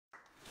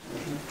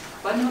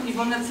panią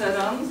Iwonę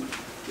Ceran,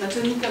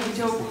 naczelnika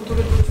Wydziału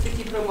Kultury,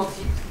 Turystyki i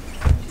Promocji.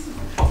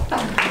 O, tak,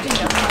 dzień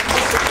dobry.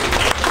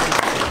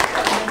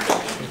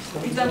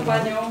 Witam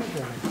panią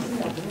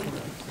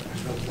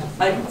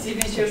Agencję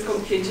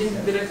Więzielską-Kwiecień,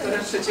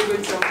 dyrektora trzeciego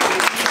liceum.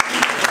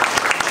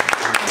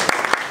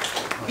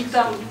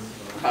 Witam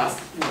was,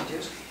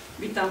 młodzież.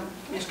 Witam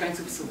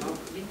mieszkańców Suwałk.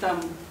 Witam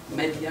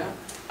media,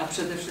 a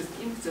przede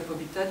wszystkim chcę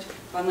powitać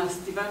pana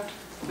Steve'a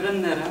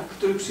Bremnera,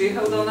 który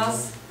przyjechał do nas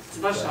z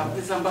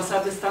Warszawy, z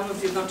Ambasady Stanów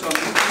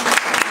Zjednoczonych.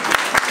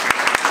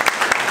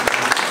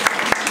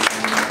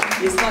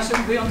 Jest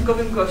naszym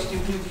wyjątkowym gościem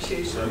w dniu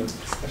dzisiejszym.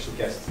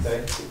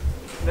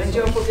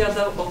 Będzie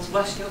opowiadał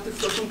właśnie o tych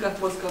stosunkach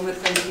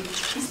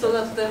polsko-amerykańskich i 100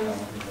 lat temu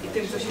i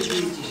tym, co się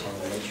dzieje dzisiaj.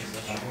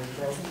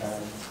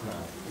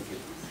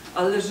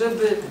 Ale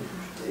żeby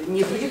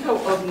nie wyjechał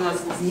od nas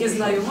z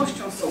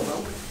nieznajomością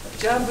Suwałk,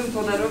 chciałabym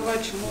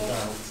podarować mu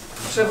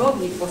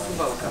przewodnik po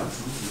Suwałkach.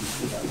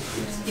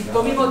 I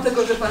pomimo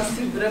tego, że pan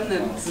Steve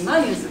Bremner zna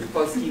język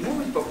polski i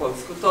mówi po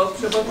polsku, to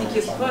przewodnik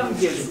jest po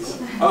angielsku.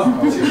 Oh,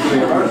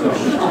 dziękuję bardzo.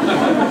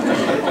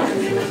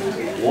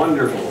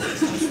 Wonderful.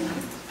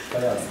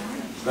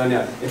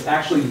 It's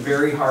actually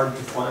very hard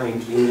to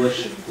find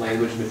English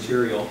language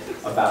material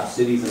about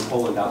cities in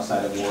Poland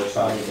outside of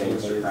Warsaw,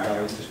 Gdańsk, or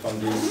Krakow.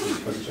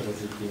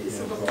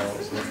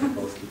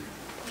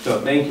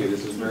 So thank you,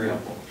 this is very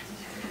helpful.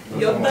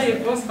 I oddaję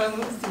głos panu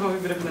Steve'owi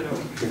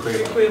Bremnerowi. Dziękuję.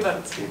 Dziękuję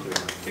bardzo. Dziękuję.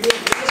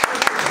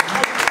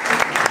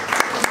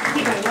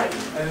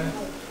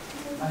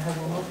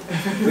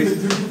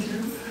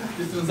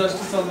 Jestem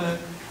zaszczycony,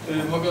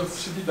 mogąc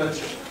przywitać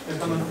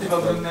pana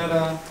Steve'a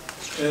Bremnera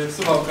w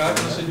Suwałkach,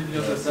 w naszej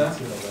bibliotece,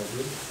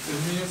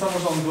 w imieniu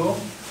samorządu.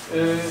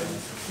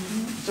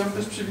 Chciałbym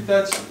też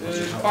przywitać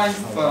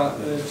państwa,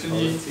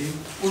 czyli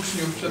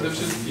uczniów przede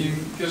wszystkim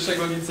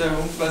pierwszego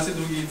liceum, klasy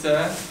drugiej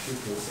C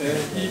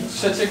i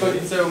trzeciego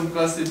liceum,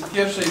 klasy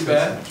pierwszej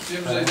B.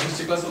 Wiem, że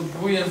jesteście klasą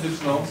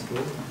dwujęzyczną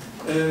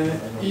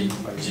i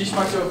dziś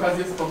macie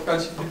okazję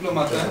spotkać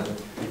dyplomatę.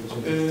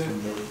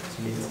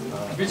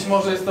 Być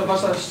może jest to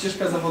wasza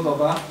ścieżka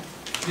zawodowa,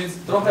 więc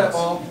trochę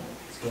o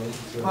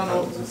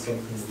panu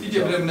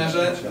Steve'ie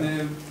Bremnerze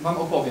wam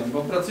opowiem,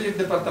 bo pracuję w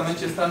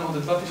Departamencie Stanu od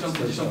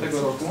 2010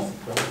 roku.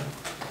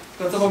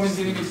 Pracował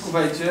m.in. w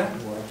Kuwejcie,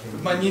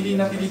 w Manili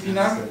na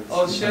Filipinach.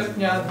 Od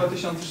sierpnia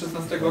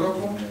 2016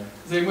 roku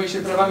zajmuje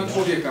się prawami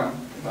człowieka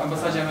w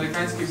Ambasadzie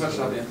Amerykańskiej w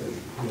Warszawie.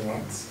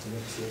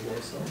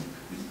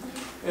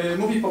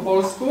 Mówi po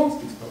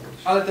polsku,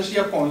 ale też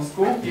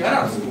japońsku i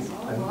arabsku.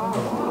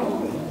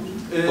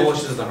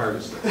 Polish is the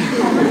hardest.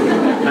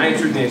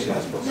 Najtrudniejsze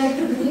jest polski.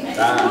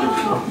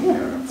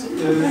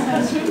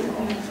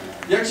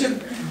 Jak się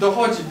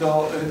dochodzi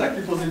do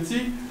takiej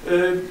pozycji?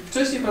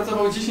 Wcześniej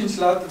pracował 10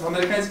 lat w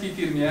amerykańskiej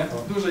firmie,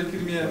 w dużej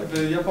firmie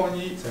w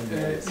Japonii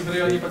i w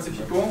rejonie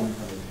Pacyfiku.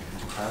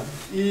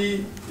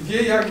 I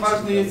wie, jak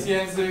ważny jest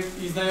język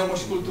i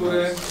znajomość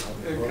kultury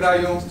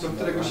kraju, do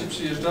którego się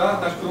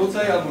przyjeżdża, na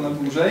krócej albo na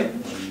dłużej.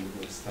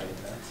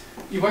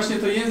 I właśnie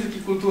to język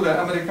i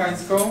kulturę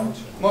amerykańską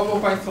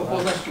mogą państwo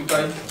poznać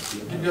tutaj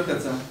w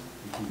bibliotece,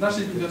 w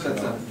naszej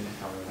bibliotece.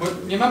 Bo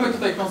nie mamy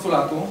tutaj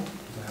konsulatu,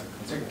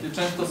 jak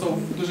często są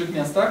w dużych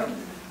miastach,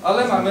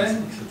 ale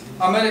mamy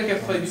Amerykę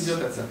w swojej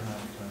bibliotece.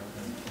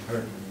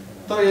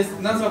 To jest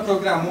nazwa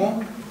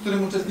programu, w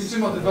którym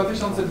uczestniczymy od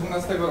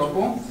 2012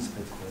 roku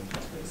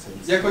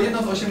jako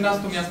jedno z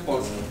 18 miast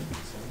Polski.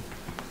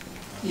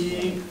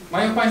 I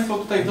mają państwo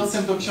tutaj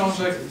dostęp do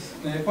książek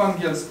po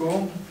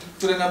angielsku,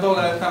 które na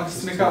dole, tam w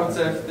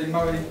smykałce, w tej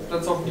małej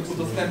pracowni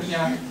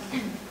udostępnia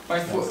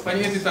państwu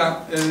pani Edyta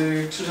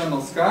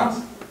Krzyżanowska.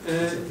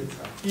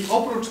 I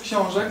oprócz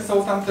książek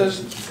są tam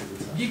też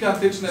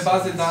gigantyczne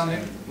bazy danych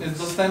z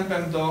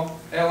dostępem do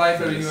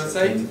Library USA,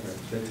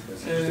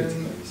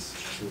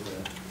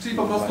 czyli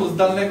po prostu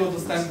zdalnego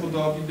dostępu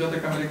do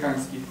bibliotek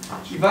amerykańskich.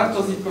 I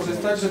warto z nich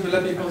korzystać, żeby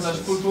lepiej poznać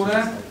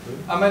kulturę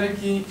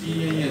Ameryki i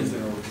jej język.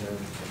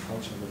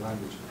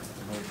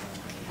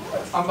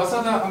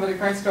 Ambasada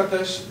amerykańska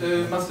też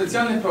ma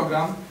specjalny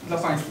program dla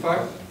państwa,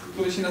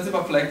 który się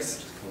nazywa Flex.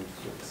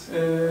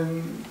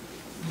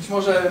 Być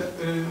może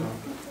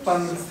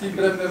pan Steve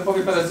Bremner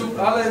powie parę słów,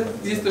 ale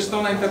jest też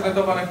strona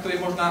internetowa, na której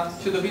można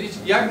się dowiedzieć,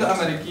 jak do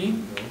Ameryki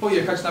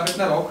pojechać nawet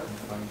na rok,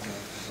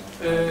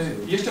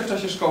 jeszcze w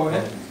czasie szkoły,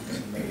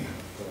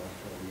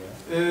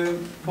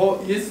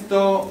 bo jest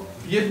to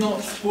jedno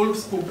z pól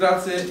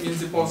współpracy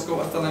między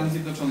Polską a Stanami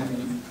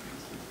Zjednoczonymi.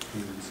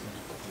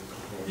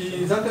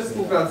 I za tę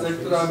współpracę,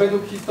 która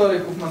według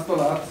historyków ma 100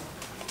 lat,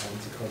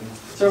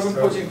 chciałbym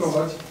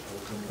podziękować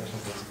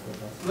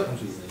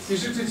i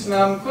życzyć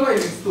nam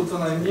kolejnych 100 co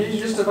najmniej,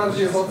 jeszcze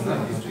bardziej owocnych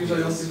i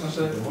zbliżających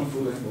nasze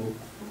kultury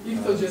i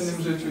w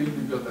codziennym życiu i w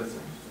bibliotece.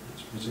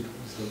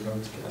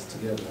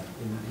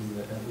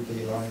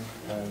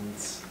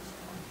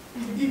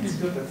 I w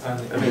bibliotece.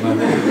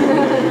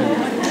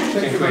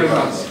 Thank you very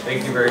much.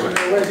 Thank you very much.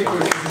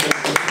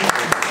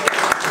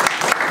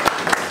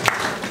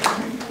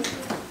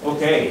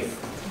 Okay.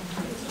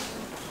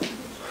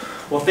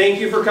 Well, thank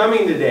you for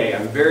coming today.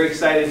 I'm very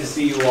excited to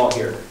see you all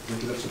here.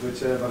 Dzięki za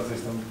przybycie. Bardzo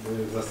jestem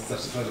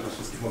zaszczycony, że was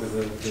wszystkich mogę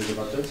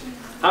zobaczyć.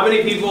 How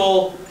many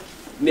people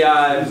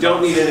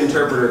don't need an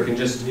interpreter, can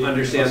just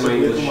understand my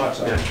English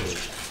naturally?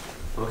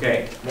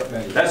 Okay,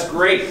 that's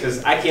great, because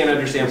I can't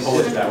understand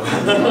Polish that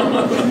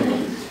well.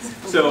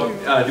 So,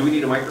 do we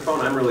need a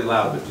microphone? I'm really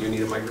loud, but do you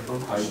need a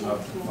microphone? I'm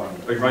fine.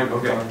 Oh, you're fine?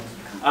 Okay.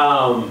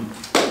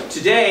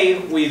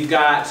 Today, we've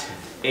got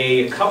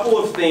a couple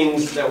of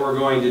things that we're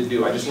going to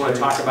do. I just want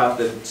to talk about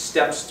the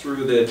steps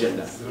through the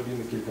agenda.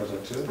 Zrobimy kilka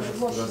rzeczy,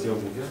 teraz je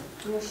omówię.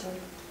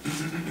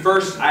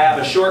 First, I have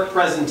a short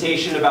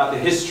presentation about the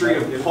history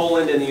of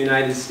Poland and the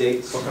United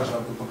States. Pokażę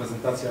wam tylko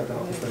prezentację na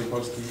temat historii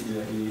Polski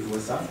i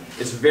USA.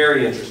 It's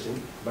very interesting.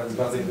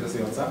 Bardzo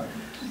interesująca.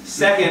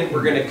 Second,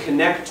 we're going to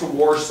connect to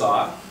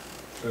Warsaw.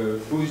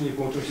 Później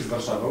połączymy się z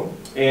Warszawą.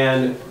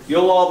 And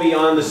you'll all be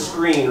on the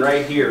screen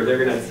right here.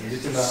 They're going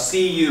to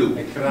see you.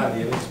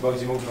 Ekranie,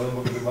 będzie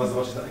mogli was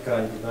zobaczyć na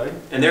ekranie tutaj.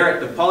 And they're at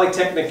the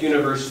Polytechnic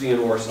University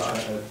in Warsaw.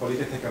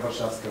 Politechnika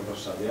Warszawska w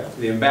Warszawie.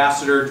 The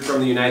ambassador from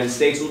the United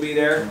States will be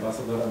there.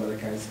 Ambasador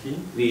amerykański.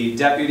 The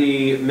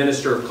deputy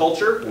minister of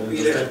culture will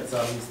be there.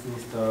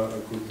 Ministra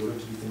kultury,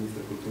 czyli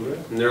wiceminister kultury.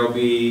 And there will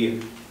be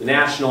the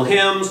national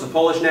hymns, the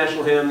Polish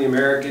national hymn, the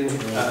American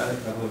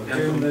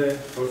hymny,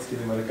 polski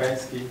i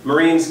amerykański.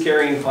 Marines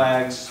carrying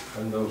flags.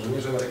 Będą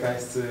żołnierze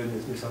amerykańscy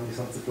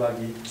niosący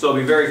flagi. So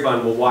it'll be very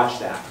fun. We'll watch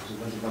that.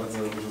 Będzie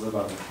bardzo dużo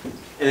zabawy.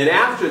 And then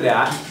after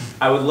that,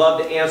 I would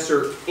love to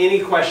answer any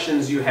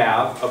questions you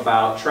have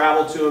about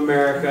travel to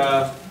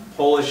America,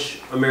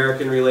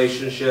 Polish-American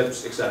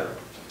relationships, etc.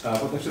 A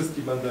po tym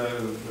wszystkim będę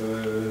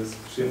z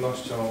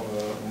przyjemnością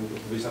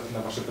odpowiedzieć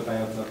na wasze pytania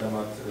na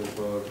temat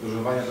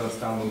podróżowania do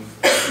Stanów,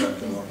 na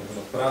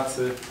temat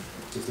pracy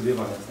czy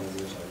studiowania w Stanach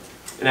Zjednoczonych.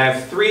 And I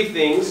have three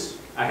things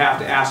I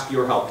have to ask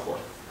your help for.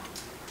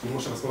 I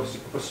muszę was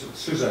poprosić o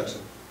trzy rzeczy.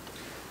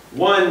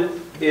 One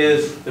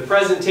is the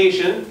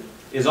presentation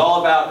is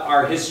all about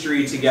our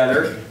history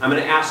together. I'm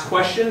going to ask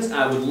questions and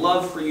I would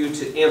love for you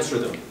to answer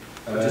them.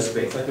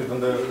 Najpierw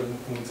będę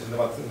mówić na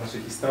temat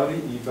naszej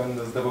historii i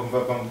będę zadawał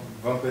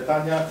wam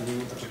pytania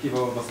i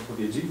oczekiwał od was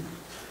odpowiedzi.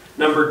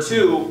 Number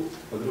two,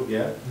 po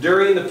drugie,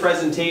 during the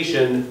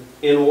presentation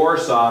in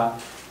Warsaw,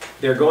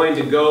 they're going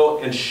to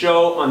go and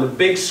show on the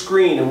big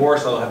screen in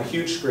Warsaw. They'll have a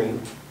huge screen.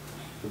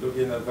 Po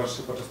drugie,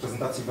 podczas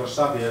prezentacji w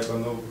Warszawie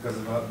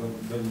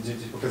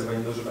będziecie pokazywani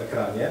na dużym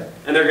ekranie.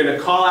 And they're going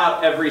to call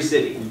out every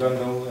city. I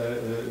będą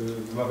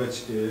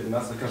wymawiać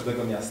nazwy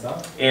każdego miasta.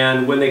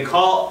 And when they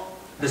call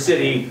the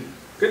city,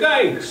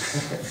 Gdańsk,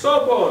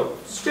 Sopot,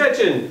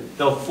 Szczecin,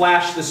 they'll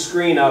flash the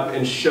screen up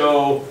and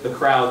show the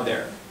crowd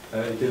there.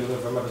 I kiedy będą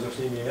wymawiać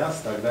właśnie imię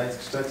miasta,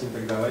 Gdańsk, Szczecin i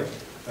tak dalej,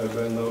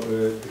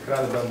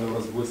 ekrany będą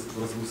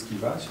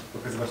rozbłyskiwać,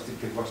 pokazywać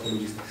tych właśnie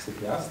ludzi z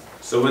tych miast.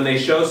 So when they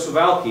show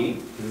Suwałki,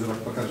 kiedy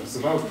pokażą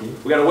Suwałki,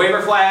 we gotta wave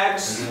our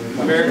flags,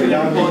 American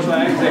and Polish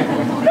flags.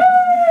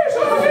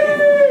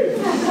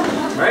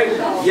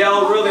 Right?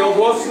 Yell really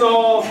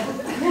głośno,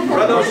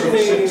 radośnie.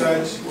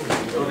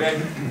 Okay?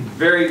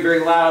 Very, very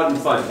loud and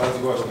fun.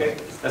 Okay?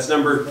 That's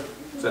number,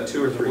 is that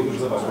 2 or 3?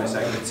 My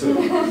second.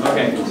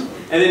 Okay.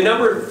 And then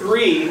number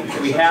 3,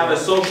 we have a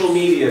social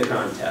media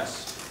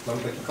contest.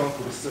 Mamy taki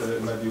konkurs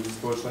mediów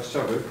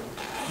społecznościowych,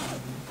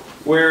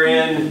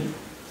 wherein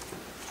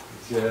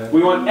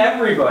we want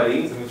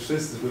everybody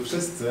wszyscy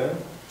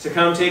to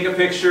come take a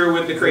picture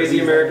with the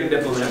crazy American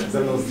diplomat. Ze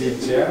mną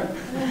zdjęcie.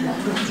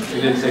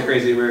 You didn't say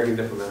crazy American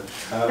diplomat.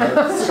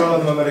 Z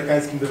szalonym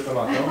amerykańskim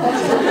dyplomatą.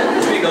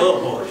 Speak a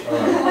little Polish.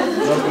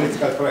 No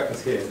political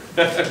correctness here.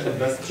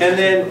 And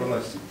then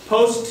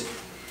post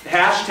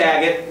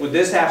hashtag it with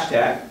this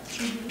hashtag,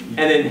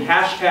 and then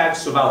hashtag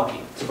Suwałki.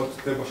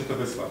 Trzeba się to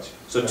wysłać.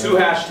 So 2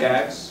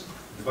 hashtags.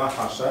 2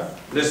 hasze.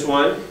 This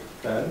one.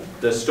 Ten.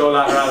 The 100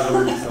 lat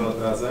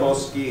razem.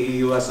 Polski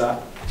i USA.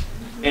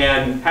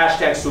 And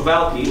hashtag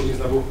Suwałki.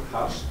 Znowu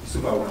hash i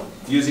Suwałka.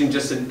 Using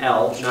just an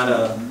L, not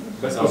a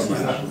Bez polskich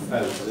znaków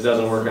L. It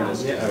doesn't work on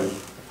this. Nie L.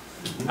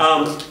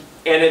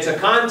 And it's a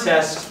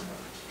contest.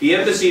 The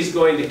embassy is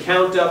going to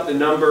count up the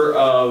number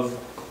of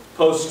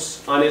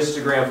posts on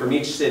Instagram from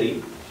each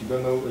city. I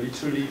będą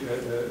liczyli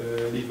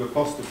liczbę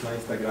postów na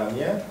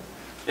Instagramie.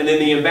 And then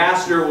the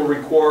ambassador will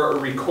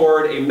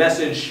record a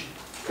message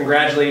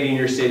congratulating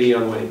your city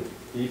on winning.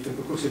 I w tym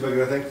konkursie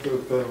wygra ten, kto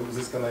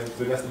uzyska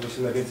miasto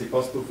wyśle najwięcej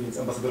postów, więc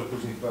ambasador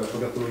później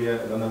pogratuluje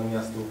danemu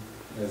miastu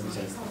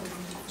zwycięstwa.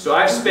 So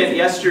I've spent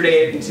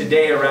yesterday and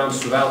today around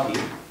Suwałki.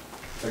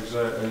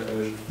 Także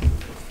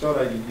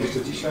wczoraj i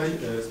jeszcze dzisiaj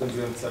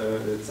spędziłem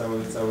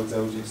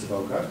cały dzień w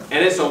Suwałkach.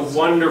 And it's a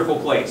wonderful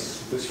place.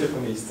 To jest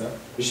świetne miejsce.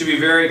 You should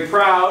be very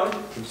proud.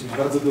 Musimy być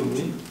bardzo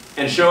dumni.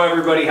 And show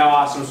everybody how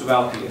awesome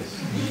Suwałki is.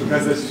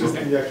 Pokazać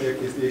wszystkim, jak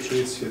to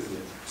jest świetnie.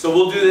 So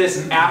we'll do this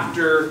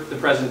after the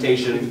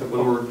presentation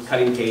when we're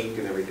cutting cake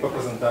and everything. Po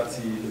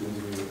prezentacji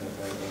będziemy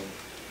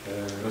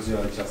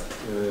rozdzielać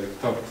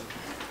tort.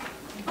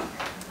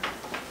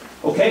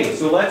 Okay,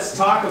 so let's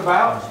talk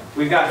about,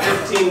 we've got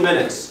 15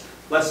 minutes.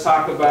 Let's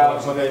talk about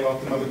Rozmawiajmy o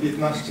tym, mamy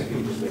 15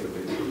 minut.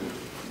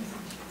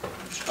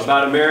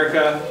 about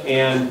America.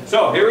 And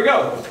so, here we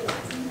go.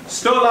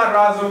 100 lat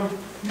razem.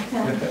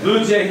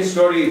 Ludzie,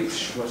 historii,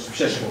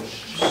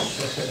 przeszłość.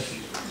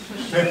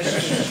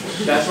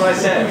 That's what I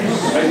said.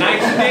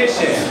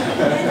 Najtrudniejsze.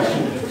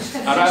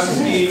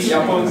 Arabski,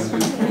 japoński.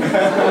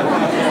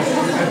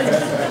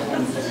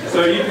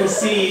 So you can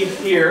see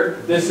here,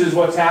 this is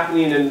what's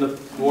happening in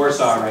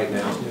Warsaw right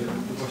now.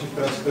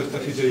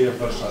 To się dzieje w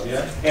Warszawie.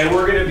 And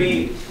we're going to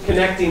be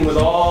connecting with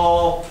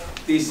all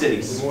these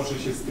cities. Łączy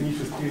się z tymi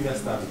wszystkimi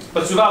miastami.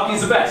 But Suwałki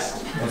is the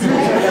best.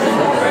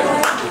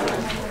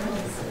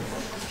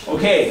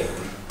 Okay.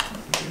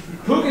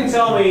 Who can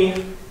tell me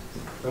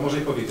To może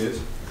i powiedzieć,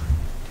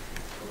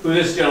 who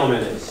this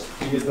gentleman is?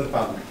 kim jest ten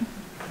pan.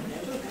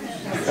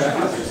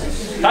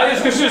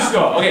 Tadeusz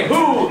Kościuszko. Okay,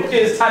 who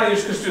is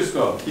Tadeusz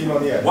Kościuszko? Kim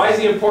on jest? Why is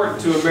he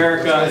important to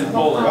America and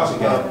Poland? Ważny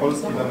dla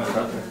Polski i dla Ameryki.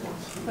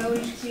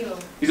 Polish hero.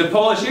 He's a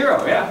Polish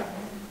hero, yeah.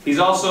 He's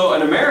also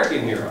an American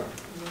hero.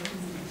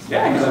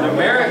 Yeah, he's an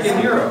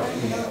American hero.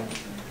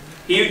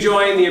 He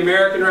joined the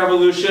American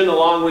Revolution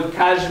along with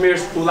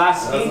Kazimierz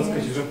Pulaski Razem z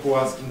Kazimierzem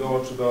Pułaskim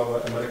dołączył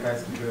do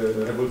amerykańskich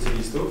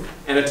rewolucjonistów.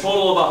 and a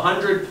total of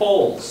 100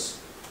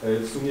 Poles.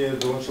 W sumie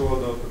dołączyło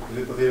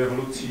do tej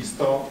rewolucji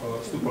 100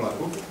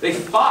 Polaków. They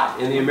fought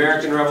in the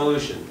American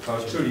Revolution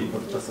Walczyli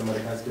podczas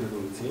amerykańskiej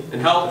rewolucji.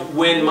 and helped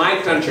win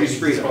my country's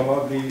freedom.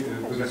 Pomogli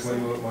wygrać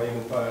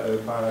mojemu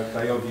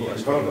krajowi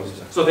wolność.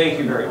 So thank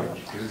you very much.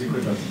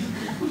 Dziękuję bardzo.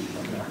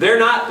 They're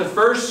not the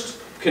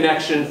first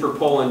connection for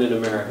Poland and Nie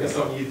America.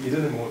 są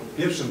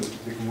pierwszym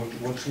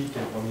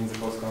łącznikiem pomiędzy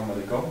Polską a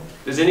Ameryką.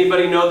 Does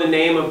anybody know the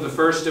name of the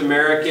first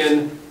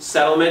American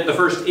settlement, the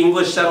first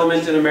English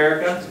settlement in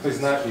America? Ktoś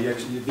zna,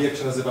 jak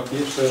się nazywa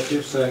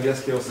pierwsze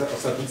angielskie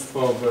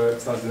osadnictwo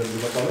w Stanach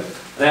Zjednoczonych?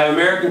 I have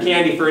American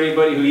candy for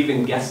anybody who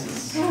even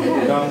guesses.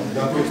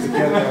 Dam tu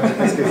cukierki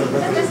amerykańskie,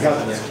 że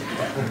zgadnie.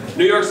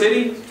 New York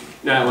City?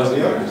 No, it wasn't.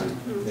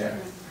 Nie.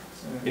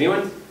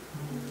 Anyone?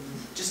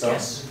 Just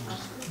guess.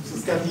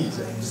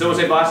 Zgadnijcie. Did someone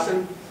say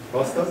Boston?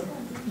 Boston?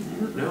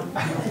 No.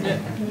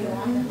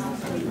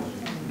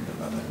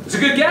 It's a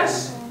good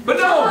guess, but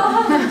no.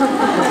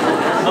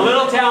 A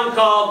little town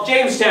called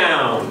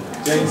Jamestown.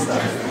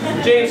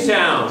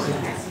 Jamestown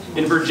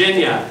in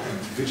Virginia.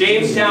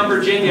 Jamestown,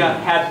 Virginia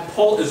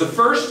is the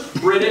first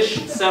British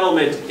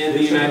settlement in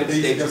the United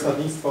States.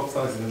 Osadnictwo w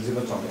Stanach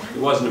Zjednoczonych.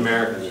 It wasn't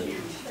American.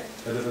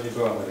 Wtedy to nie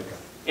była Ameryka.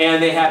 And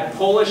they had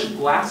Polish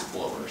glass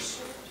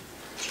blowers.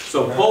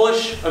 So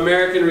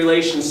Polish-American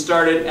relations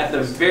started at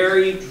the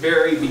very,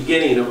 very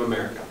beginning of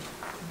America.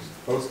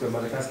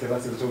 Polsko-amerykańskie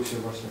relacje zaczęły się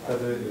właśnie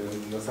wtedy,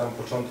 na samym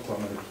początku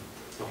Ameryki.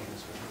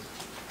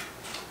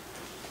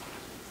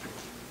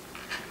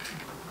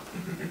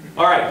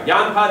 All right,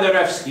 Jan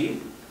Paderewski,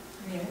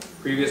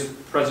 previous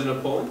president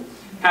of Poland,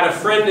 had a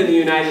friend in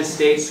the United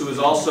States who was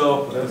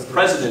also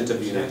president of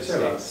the United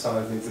States.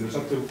 Stanów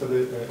Zjednoczonych, który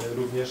wtedy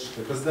również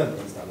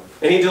prezydentem Stanów.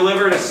 And he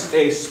delivered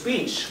a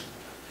speech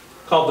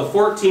called the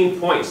 14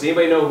 Points. Does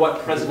anybody know what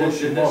president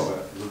did this?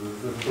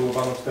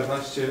 Zatytułowano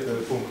 14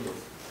 punktów.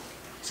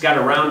 He's got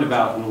a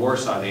roundabout in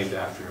Warsaw named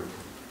after him.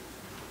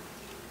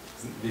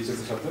 Wiecie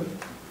coś o tym?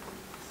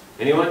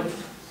 Anyone?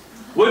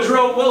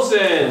 Woodrow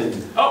Wilson.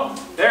 Oh,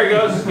 there he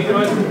goes.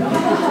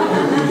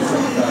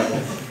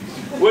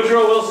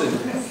 Woodrow Wilson.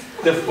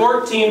 The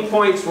 14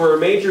 points were a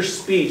major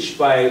speech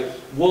by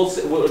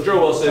Woodrow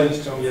Wilson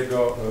Częścią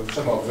jego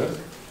przemowy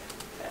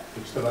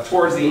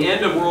towards the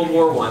end of World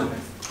War I,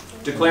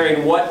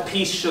 declaring what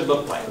peace should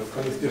look like. w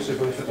koniec I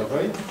wojny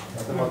światowej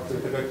na temat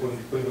tego, jak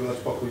powinien wyglądać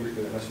pokój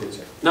na świecie.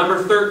 Number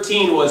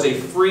 13 was a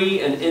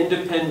free and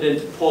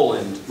independent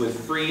Poland with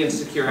free and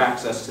secure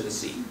access to the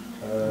sea.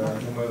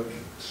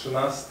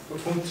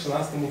 Punkt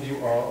 13 mówił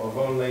o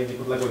wolnej,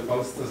 niepodległej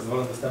Polsce z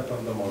wolnym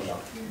dostępem do morza.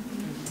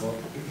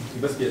 I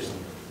bezpiecznym.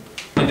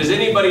 And does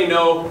anybody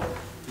know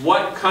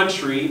what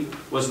country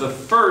was the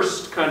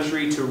first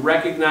country to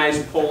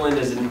recognize Poland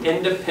as an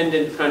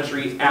independent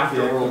country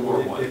after World War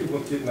I? Jaki był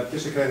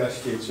pierwszy kraj na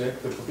świecie,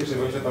 który po I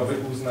wojnie światowej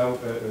uznał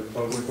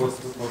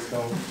polską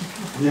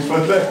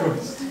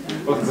niepodległość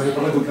za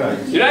niepodległy kraj?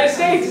 United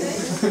States!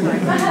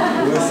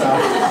 USA.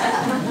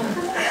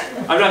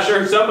 I'm not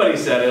sure if somebody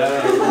said it.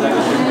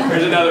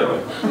 Here's another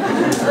one.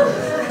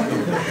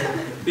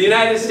 The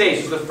United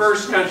States was the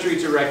first country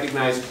to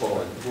recognize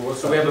Poland.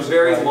 So we have a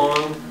very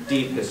long,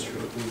 deep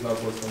history.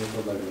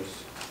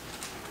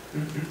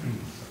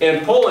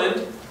 And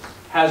Poland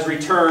has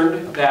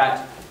returned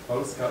that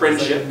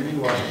friendship.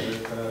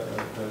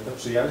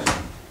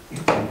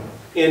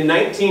 In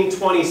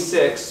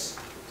 1926,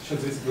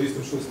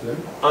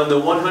 on the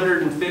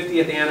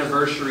 150th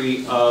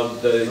anniversary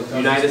of the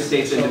United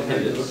States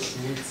independence,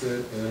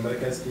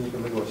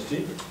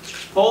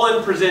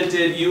 Poland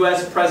presented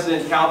U.S.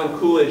 President Calvin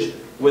Coolidge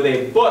with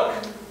a book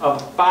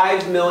of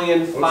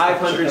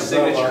 5,500,000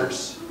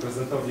 signatures.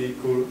 Prezydentowi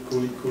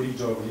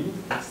Coolidge'owi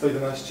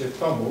 111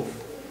 tomów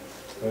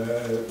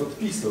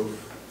podpisów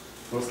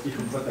polskich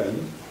obywateli,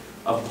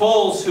 of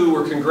Poles who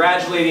were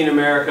congratulating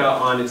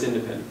America on its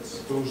independence.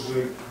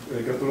 Którzy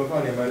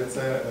gratulowali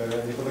Ameryce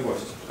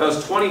niepodległości. That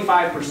was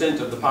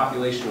 25% of the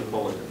population of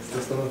Poland.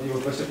 To stanowiło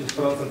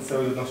 25%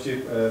 całej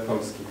ludności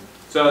Polski.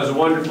 So it was a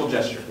wonderful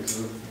gesture.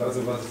 Bardzo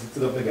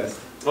cudowny gest.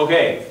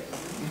 Okay.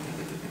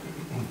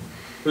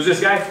 Who's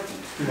this guy?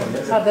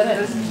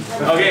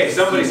 Okay,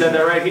 somebody said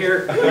that right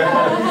here.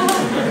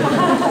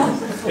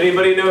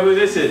 Anybody know who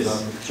this is?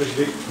 Ktoś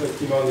wie,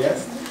 kim on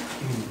jest?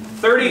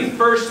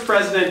 31st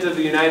President of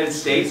the United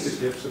States,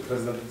 Pierwszy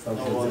prezydent Stanów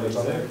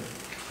Zjednoczonych.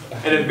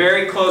 and a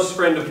very close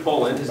friend of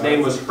Poland. His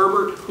name was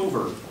Herbert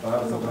Hoover.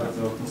 Bardzo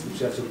bliski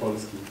przyjaciel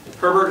Polski.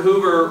 Herbert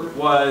Hoover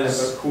was,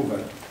 Herbert Hoover.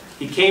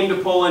 he came to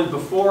Poland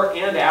before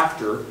and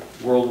after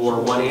World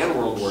War I and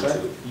World War II.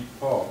 I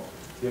po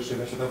I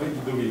wojnie światowej i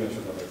II wojnie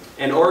światowej.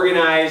 And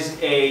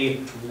organized a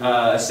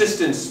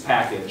assistance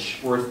package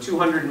worth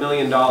 $200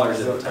 million at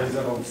the time.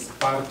 Zorganizował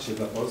wsparcie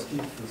dla Polski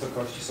w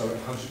wysokości $100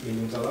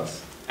 million.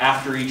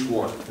 After each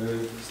war. $100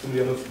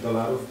 milionów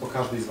po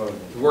każdej z wojny.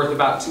 Worth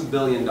about $2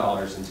 billion in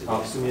today. A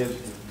w sumie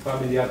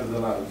 $2 miliardy.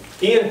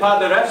 He and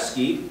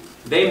Paderewski,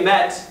 they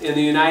met in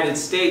the United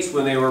States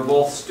when they were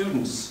both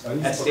students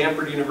at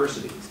Stanford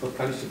University.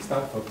 Spotkali się w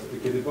Stanford,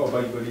 kiedy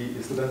obaj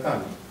byli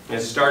studentami.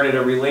 And started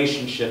a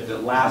relationship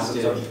that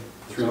lasted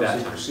through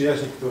that time.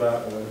 Przyjaźń, która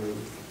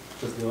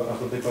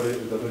do tej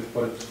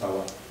pory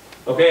trwała.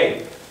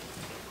 Okay.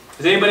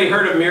 Has anybody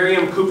heard of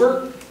Miriam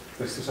Cooper?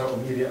 Ktoś słyszał o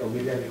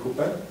Miriamie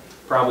Cooper?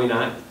 Probably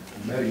not.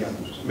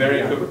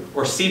 Miriam Cooper.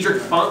 Or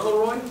Cedric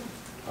Fauntleroy?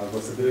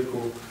 Albo Cedricu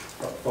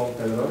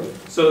Fauntleroy.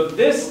 So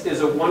this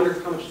is a wonder.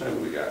 How much time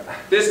do we got?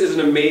 This is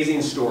an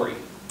amazing story.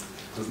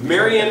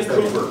 Miriam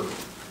Cooper,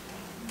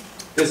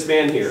 this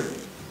man here,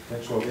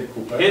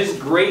 his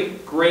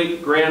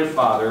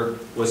great-great-grandfather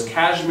was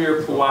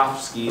Kazimierz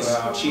Puławski's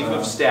chief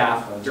of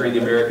staff during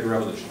the American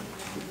Revolution.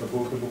 To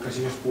był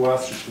Kazimierz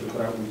Puławski, który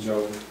brał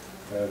udział,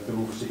 który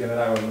był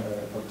generałem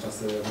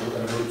podczas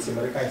rewolucji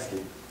amerykańskiej.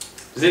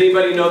 Does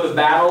anybody know the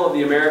battle of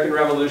the American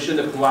Revolution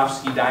that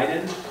Puławski died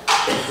in?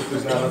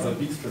 Ktoś znalazł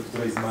bitwę, w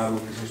której zmarł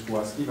Kazimierz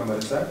Puławski w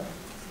Ameryce?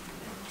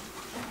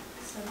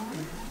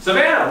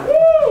 Savannah!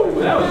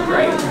 Woo! That was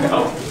great.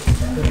 Oh.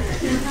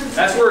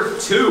 That's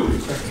worth 2.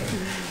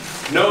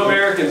 No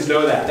Americans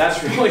know that.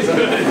 That's really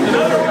good.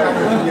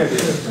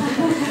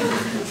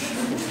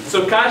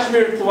 So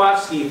Kazimierz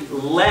Puławski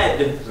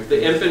led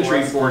the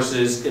infantry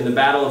forces in the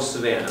Battle of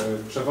Savannah,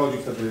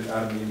 przewodził wtedy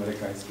armii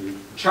amerykańskiej.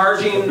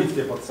 Charging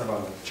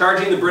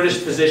the British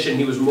position,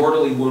 he was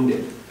mortally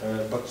wounded.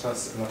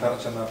 Podczas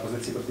natarcia na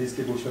pozycję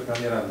brytyjskie był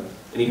śmiertelnie ranny.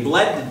 And he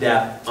bled to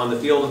death on the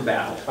field of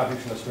battle. Padł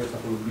się na śmierć na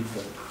polu bitwy.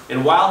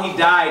 And while he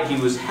died, he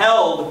was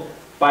held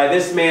by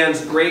this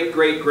man's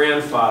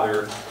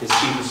great-great-grandfather, his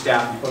chief of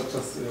staff,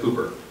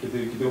 Cooper.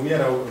 Kiedy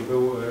umierał,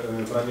 był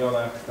w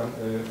ramionach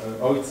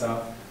ojca,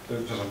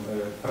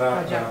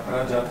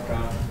 pradziadka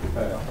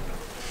Coopera.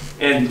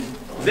 And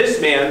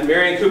this man,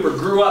 Miriam Cooper,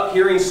 grew up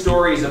hearing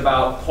stories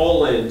about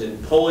Poland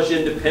and Polish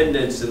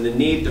independence and the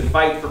need to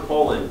fight for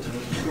Poland.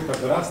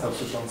 Cooper dorastał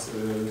słysząc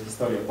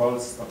historię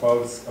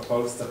o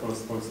Polsce,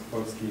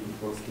 polskiej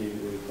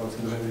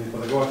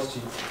niepodległości.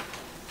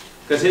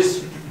 Because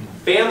his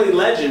family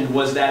legend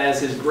was that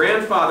as his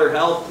grandfather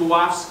held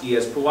Puławski,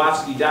 as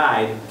Puławski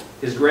died,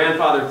 his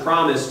grandfather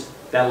promised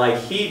that like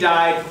he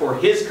died for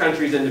his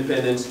country's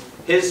independence,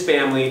 his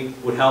family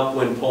would help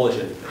win Polish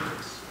independence.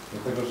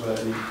 Dlatego, że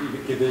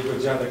kiedy jego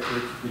dziadek,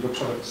 jego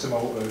przodek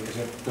trzymał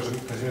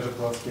Kazimierza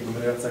Puławskiego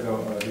umierającego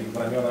w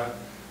ramionach,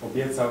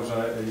 obiecał,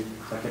 że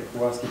tak jak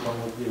Puławski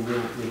pomógł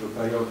jego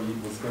krajowi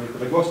w uzyskaniu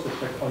niepodległości,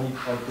 tak on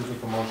później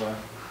pomoże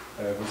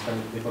w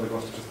uzyskaniu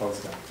niepodległości przez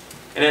Polskę.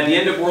 And at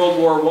the end of World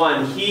War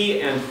I,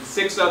 he and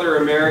 6 other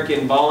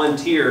American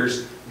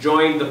volunteers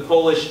joined the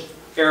Polish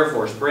Air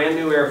Force, brand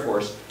new Air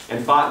Force,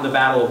 and fought in the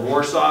Battle of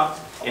Warsaw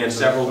and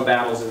several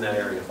battles in that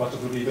area. Podczas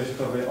II wojny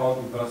światowej on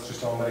wraz z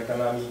 6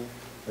 Amerykanami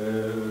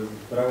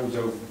brał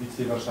udział w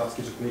bitwie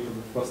warszawskiej, czy w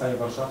powstaniu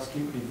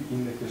warszawskim i w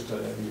innych jeszcze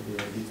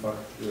bitwach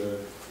w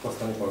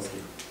powstaniu polskim.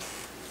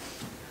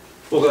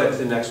 We'll go ahead to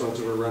the next one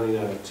because we're running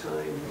out of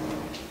time.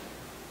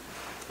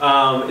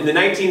 In the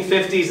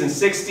 1950s and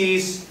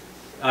 60s,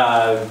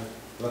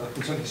 w latach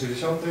 50. i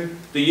 60.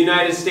 the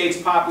United States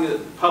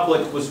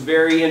public was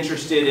very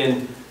interested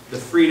in the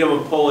freedom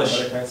of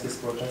Polish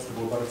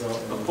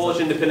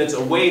independence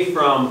away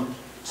from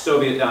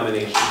Soviet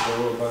domination.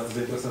 Było bardzo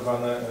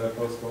zainteresowane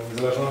polską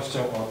niezależnością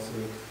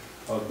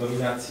od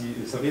dominacji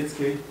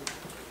sowieckiej.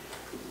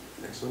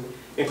 Next one.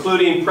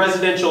 Including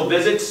presidential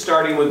visits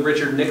starting with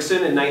Richard Nixon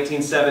in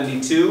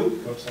 1972,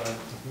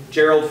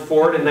 Gerald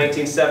Ford in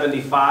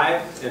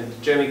 1975,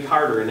 and Jimmy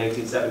Carter in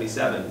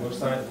 1977.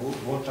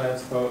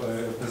 Włączając to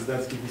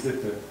prezydenckie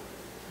wizyty.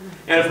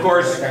 And of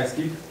course,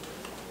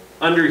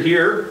 under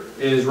here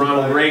is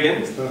Ronald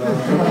Reagan,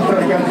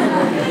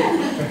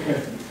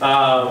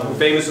 who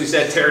famously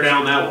said, "Tear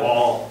down that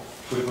wall,"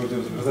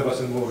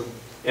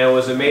 and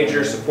was a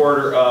major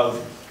supporter of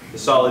the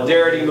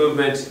Solidarity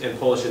movement and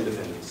Polish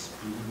independence.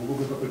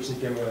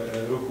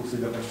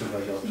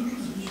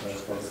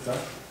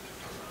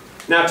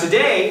 Now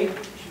today,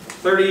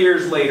 30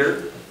 years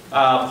later,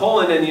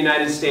 Poland and the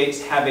United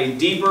States have a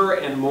deeper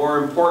and more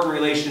important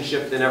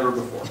relationship than ever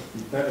before.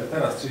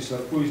 Teraz, 30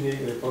 lat później,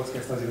 Polska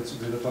i Stany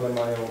Zjednoczone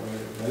mają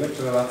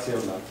najlepsze relacje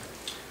od lat.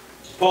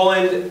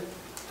 Poland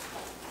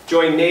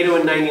joined NATO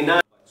in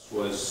 '99.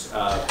 Was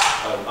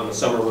on the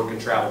summer work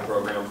and travel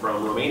program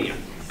from Romania.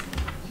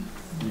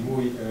 I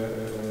mój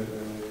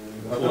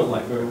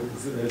ratownik był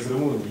z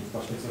Rumunii,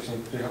 właśnie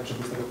przyjechał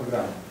przywóz tego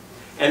programu.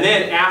 And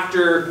then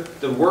after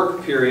the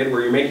work period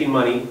where you're making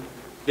money,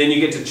 then you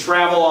get to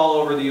travel all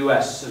over the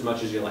US as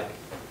much as you like.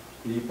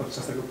 I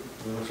podczas tego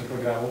właśnie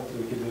programu,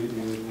 kiedy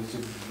będziecie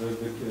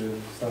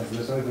w Stanach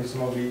Zjednoczonych, będziecie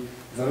mogli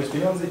zarobić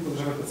pieniądze i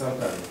podróżować po całym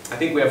kraju. I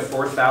think we have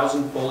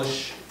 4,000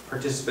 Polish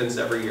participants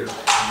every year.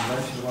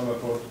 Wydaje się, że mamy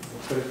około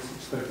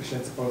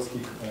 4,000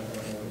 polskich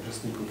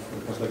uczestników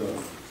każdego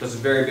roku. That's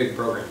a very big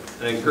program,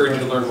 and I encourage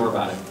you to learn more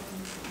about it.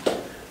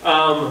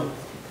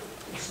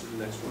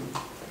 Next one.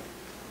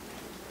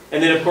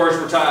 And then, of course,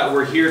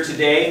 we're here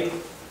today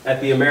at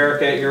the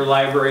America at Your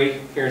Library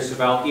here in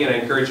Suwałki, and I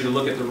encourage you to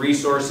look at the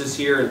resources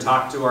here and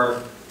talk to our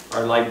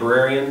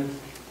librarian.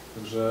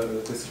 Także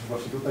jesteśmy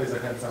właśnie tutaj,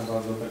 zachęcam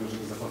Was do tego,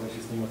 żeby zapoznać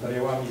się z tymi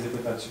materiałami i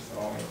zapytać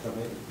o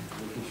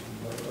jakieś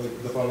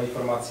dowolne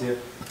informacje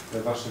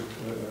waszej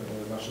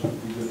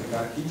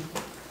bibliotekarki.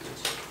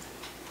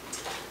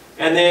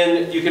 And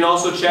then you can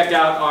also check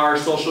out our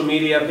social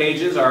media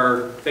pages,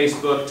 our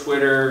Facebook,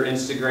 Twitter,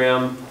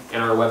 Instagram,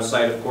 and our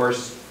website, of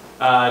course,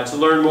 to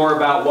learn more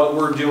about what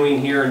we're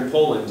doing here in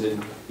Poland.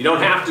 And you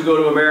don't have to go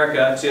to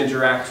America to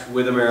interact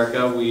with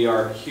America. We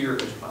are here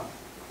as well.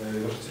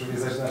 Możecie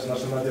również zaczynać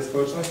nasze media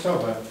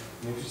społecznościowe.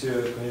 Nie musicie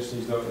koniecznie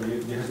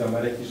jechać do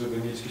Ameryki, żeby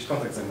mieć jakiś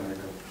kontakt z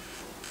Ameryką.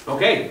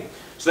 Okay,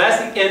 so that's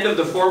the end of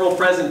the formal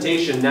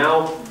presentation.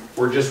 Now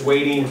we're just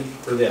waiting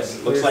for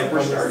this. Looks like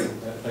we're starting.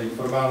 Tej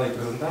formalnej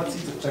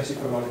prezentacji, części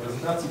formalnej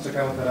prezentacji,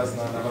 czekamy teraz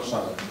na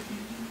Warszawę.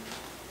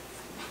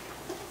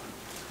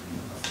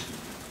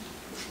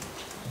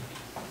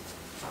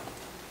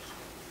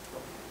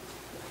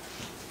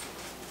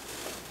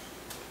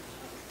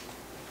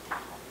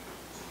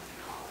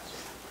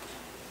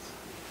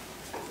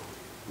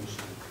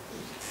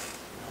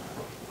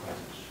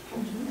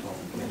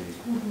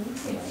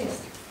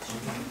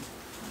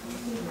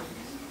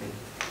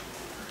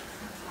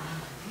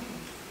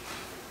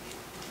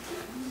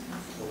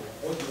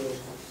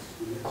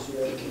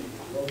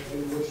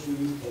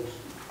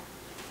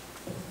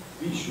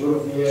 Pisz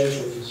również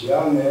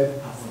oficjalne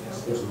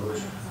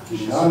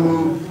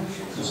rozpoczynamy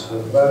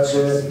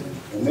współpracę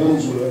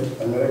między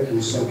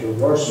American Central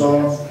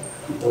Warsaw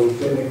i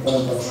Politechniką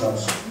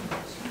Warszawską.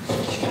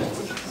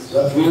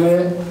 Za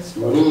chwilę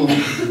Marine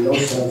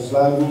wynoszą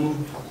flagi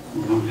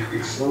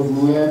i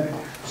słownie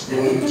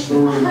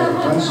szkoły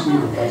amerykańskiej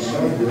w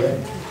Warszawie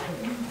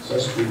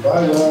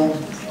zaśpiewają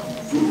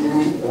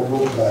hymny obu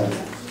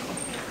krajów.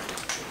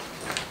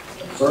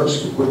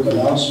 First, a quick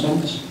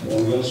announcement.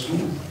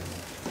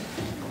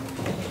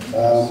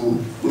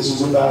 This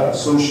is about a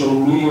social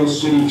media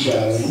city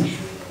challenge.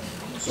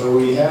 So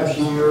we have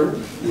here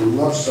in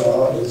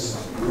Warsaw,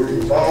 we're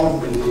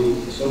involved in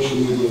the social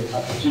media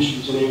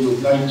competition today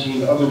with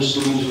 19 other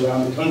cities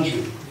around the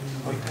country.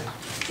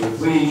 So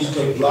please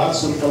take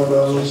lots of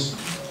photos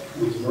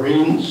with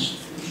Marines,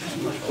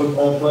 with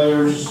football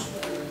players,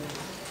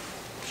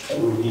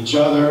 with each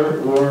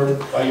other or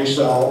by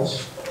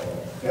yourselves.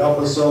 To help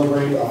us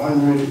celebrate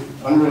 100th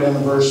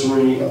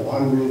anniversary of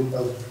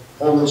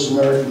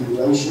Polish-American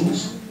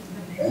relations.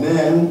 And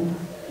then,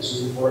 this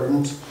is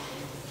important,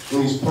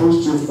 please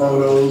post your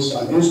photos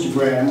on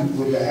Instagram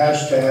with the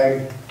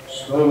hashtag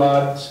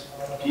Stolat,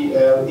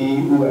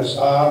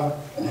 PLEUSA,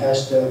 and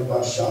hashtag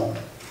Warszawa.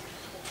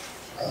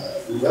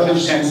 The other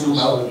cities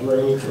are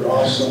great, they're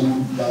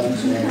awesome, but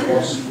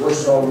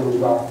Warsaw really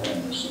rock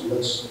them, so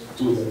let's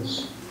do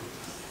this.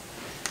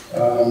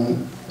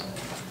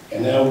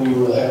 And now we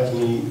will have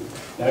the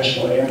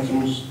national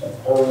anthems of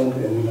Poland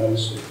and the United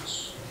States.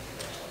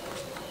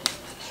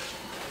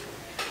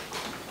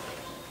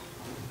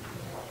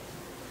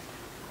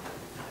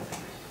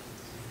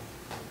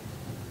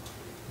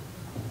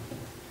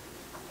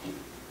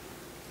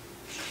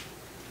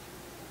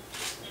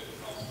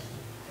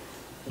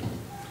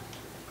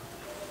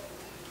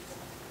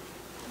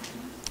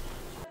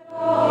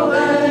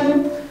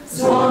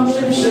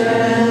 Złączył się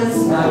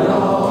z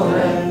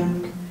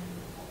narodem.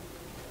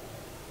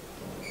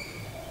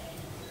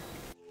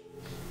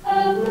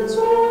 Heaven's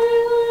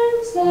rolling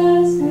like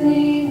stars.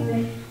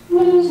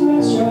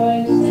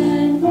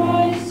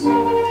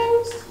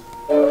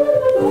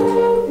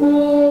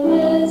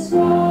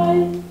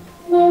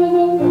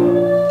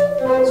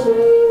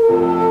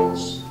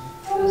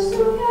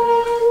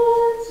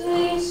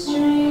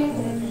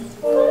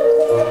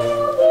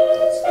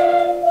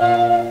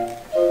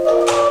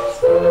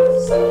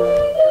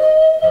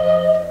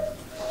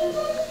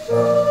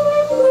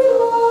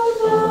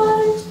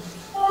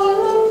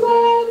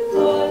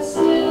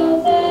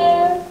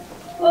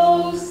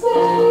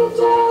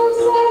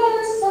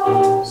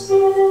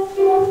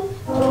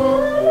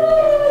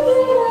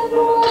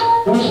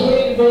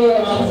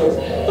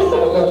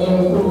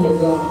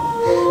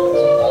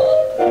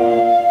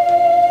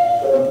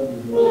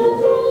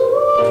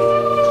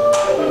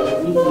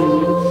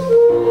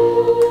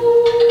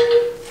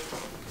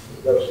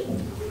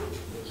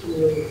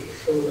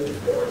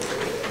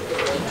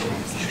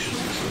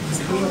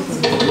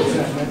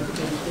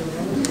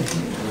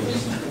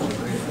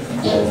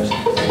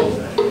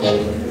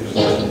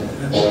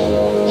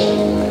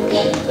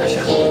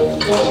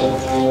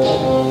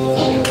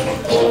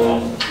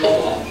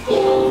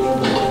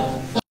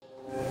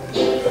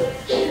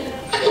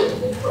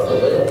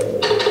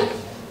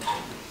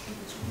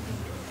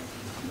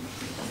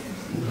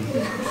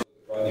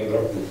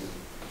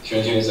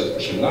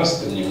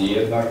 2018. Niemniej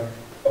jednak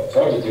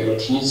obchody tej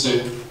rocznicy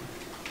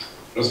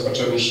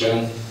rozpoczęły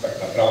się tak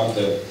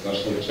naprawdę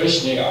znacznie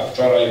wcześniej, a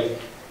wczoraj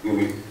był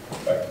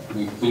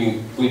taki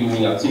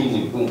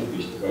kulminacyjny punkt,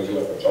 jeśli chodzi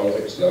o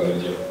początek, czyli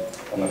orędzie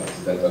pana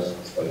prezydenta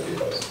Rzeczypospolitej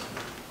Polskiej.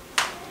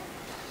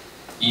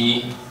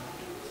 I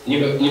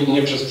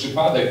nie przez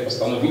przypadek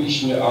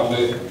postanowiliśmy, aby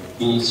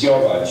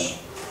inicjować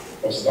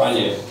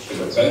powstanie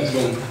tego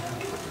centrum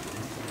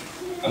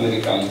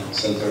American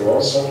Center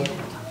Warsaw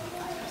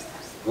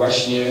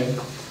właśnie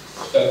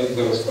wtedy,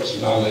 gdy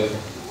rozpoczynamy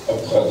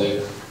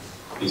obchody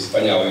tej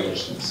wspaniałej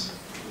rocznicy.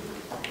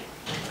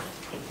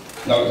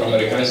 Naród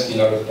amerykański,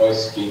 naród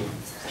polski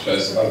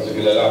przez bardzo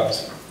wiele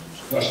lat,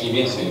 znacznie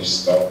więcej niż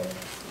 100,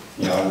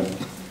 miał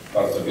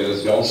bardzo wiele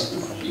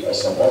związków i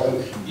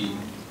osobowych, i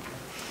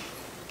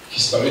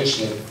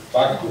historycznych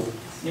faktów.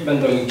 Nie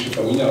będę o nich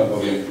przypominał,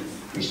 bowiem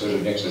myślę, że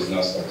większość z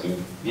nas o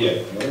tym wie.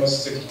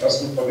 Natomiast chcę kilka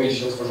słów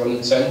powiedzieć o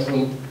tworzonym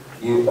centrum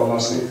i o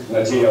naszych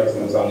nadziejach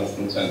związanych z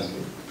tym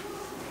centrum.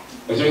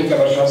 Agencja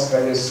warszawska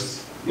jest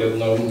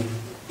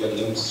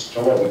jednym z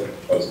czołowych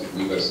polskich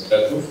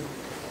uniwersytetów.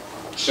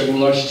 W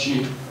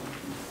szczególności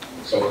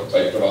są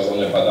tutaj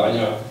prowadzone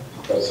badania,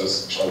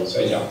 proces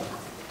kształcenia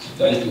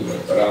studentów,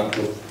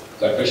 doktorantów w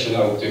zakresie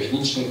nauk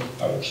technicznych,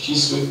 nauk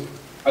ścisłych,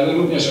 ale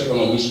również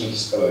ekonomicznych i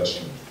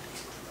społecznych.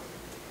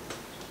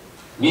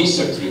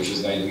 Miejsce, w którym się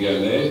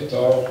znajdujemy,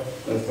 to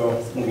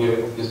mówię,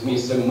 jest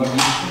miejscem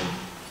magicznym,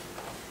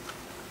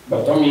 bo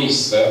to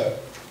miejsce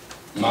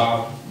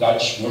ma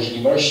dać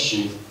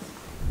możliwości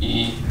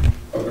i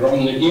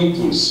ogromny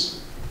impuls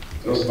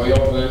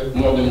rozwojowy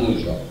młodym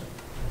ludziom.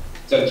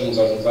 Centrum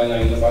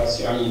Zarządzania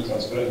Innowacjami i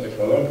Transferem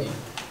Technologii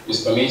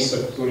jest to miejsce,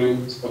 w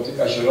którym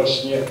spotyka się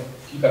rocznie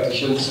kilka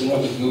tysięcy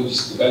młodych ludzi,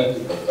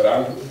 studentów,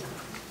 doktorantów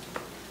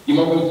i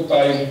mogą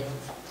tutaj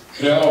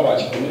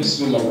kreować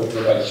pomysły, mogą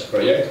prowadzić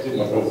projekty,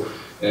 mogą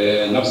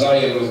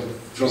nawzajem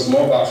w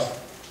rozmowach,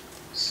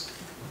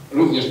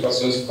 również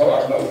pracując w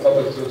kołach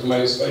naukowych, które tu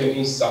mają swoje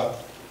miejsca,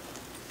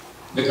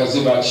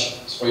 wykazywać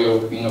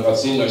swoją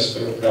innowacyjność,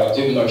 swoją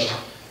kreatywność,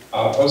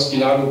 a polski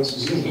naród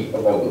z różnych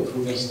powodów,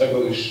 również z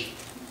tego, iż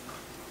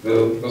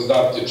był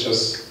rozdarty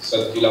przez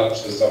setki lat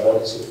przez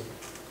zaborców,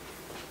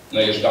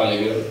 najeżdżany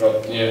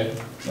wielokrotnie,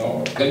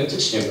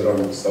 genetycznie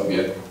wyrobił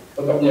sobie,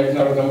 podobnie jak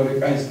naród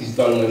amerykański,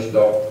 zdolność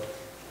do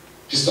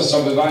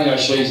przystosowywania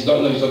się i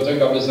zdolność do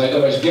tego, aby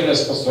znajdować wiele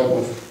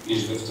sposobów,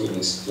 jeśli w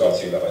trudnych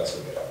sytuacjach dawać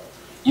sobie radę.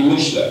 I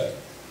myślę,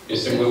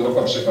 jestem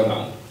głęboko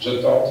przekonany, że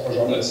to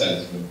tworzone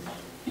centrum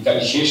i ta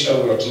dzisiejsza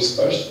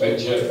uroczystość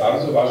będzie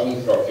bardzo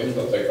ważnym krokiem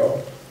do tego,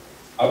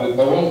 aby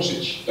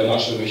połączyć te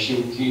nasze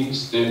wysiłki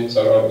z tym,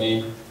 co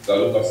robi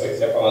zarówno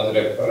sekcja pana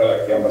dyrektora,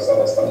 jak i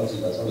Ambasada Stanów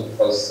Zjednoczonych w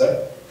Polsce,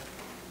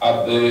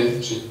 aby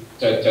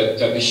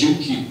te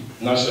wysiłki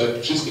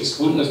nasze wszystkie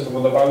wspólne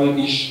spowodowały,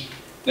 iż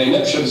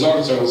najlepsze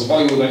wzorce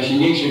rozwoju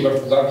najsilniejszej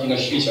gospodarki na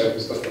świecie, jak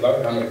jest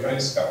gospodarka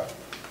amerykańska,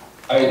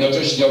 a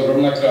jednocześnie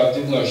ogromna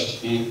kreatywność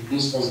i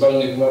mnóstwo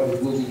zdolnych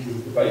młodych ludzi, którzy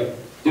tutaj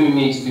w tym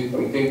miejscu w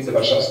Politechnice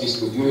Warszawskiej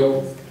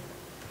studiują,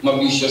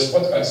 mogli się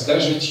spotkać,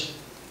 zderzyć.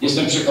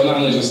 Jestem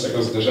przekonany, że z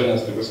tego zderzenia,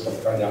 z tego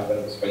spotkania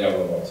będą wspaniałe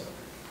owoce.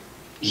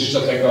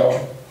 Życzę tego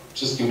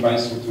wszystkim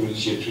Państwu, którzy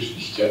dzisiaj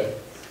przyszliście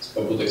z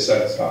pobudek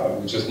serca,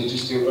 aby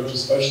uczestniczyć w tej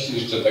uroczystości.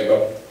 Życzę tego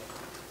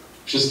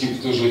wszystkim,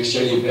 którzy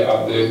chcieliby,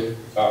 aby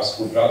ta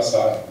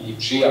współpraca i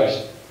przyjaźń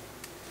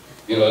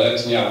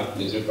wieloletnia,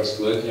 nie tylko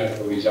stuletnia, jak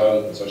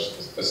powiedziałem, chociaż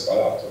te 100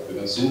 lat to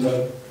pewien symbol,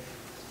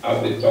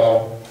 aby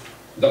to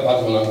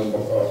dopadło nam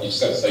głęboko i w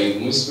serca i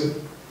umysły,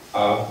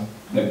 a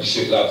w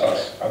najbliższych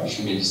latach,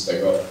 abyśmy mieli z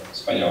tego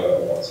wspaniałe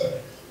owoce.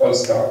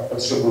 Polska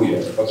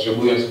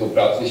potrzebuje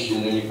współpracy z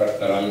silnymi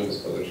partnerami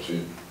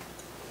gospodarczymi.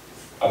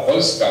 A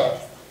Polska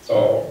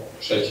to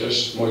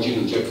przecież młodzi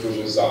ludzie,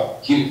 którzy za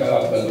kilka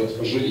lat będą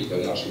tworzyli tę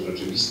naszą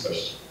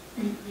rzeczywistość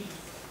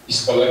i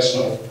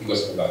społeczną, i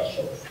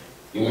gospodarczą.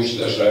 I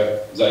myślę, że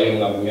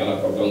wzajemna wymiana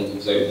poglądów,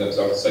 wzajemne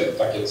wzorce i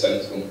takie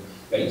centrum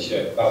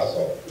będzie bardzo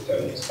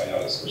zupełnie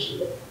wspaniale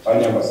służyło.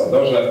 Panie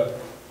ambasadorze,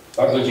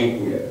 bardzo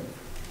dziękuję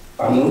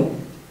Panu,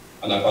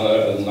 a na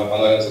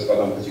Pana ręce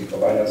składam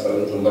podziękowania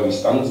całemu rządowi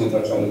Stanów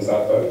Zjednoczonych za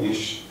to,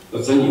 iż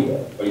doceniło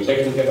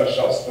Politechnikę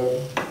Warszawską.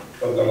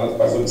 To dla nas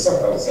bardzo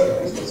wysoka ocena,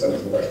 jest to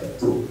centrum właśnie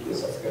tu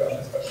jest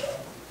otwierane w Warszawie.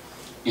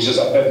 I że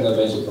zapewne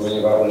będzie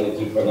promieniowało nie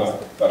tylko na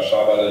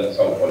Warszawę, ale na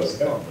całą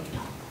Polskę.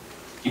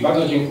 I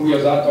bardzo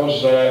dziękuję za to,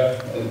 że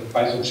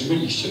Państwo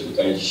przybyliście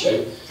tutaj dzisiaj,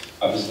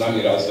 aby z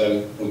nami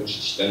razem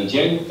uczcić ten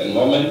dzień, ten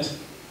moment,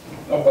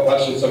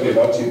 popatrzeć sobie w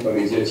oczy i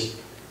powiedzieć,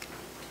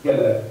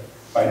 wiele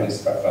fajnych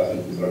spraw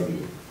razem tu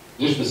zrobimy.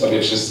 Życzmy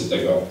sobie wszyscy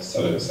tego z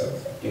całego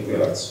serca. Dziękuję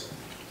bardzo.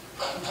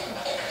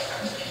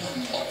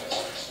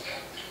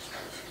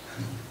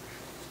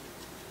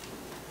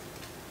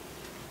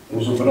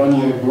 O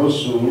zabranie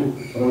głosu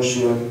proszę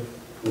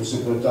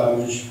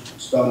sekretarz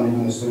stanu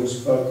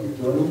Ministerstwa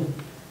Kultury,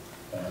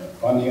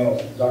 panią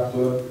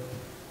dr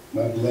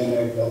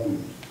Magdalenę Gawin.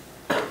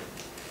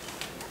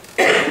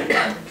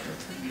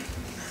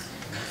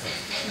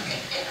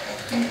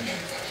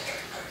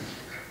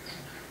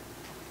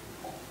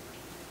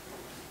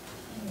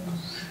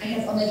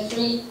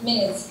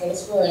 minutes I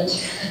was warned.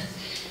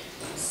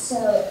 So,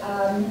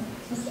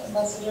 Mr.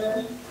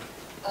 Ambassador,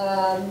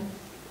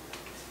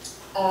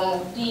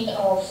 Dean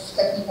of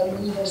Technical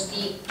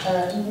University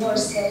in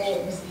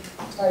Warsaw,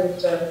 Mr.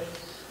 Director,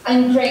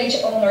 I'm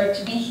great honored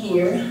to be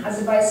here as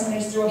the Vice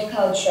Minister of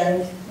Culture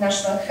and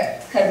National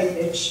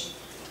Heritage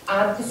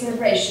at the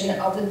celebration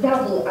of the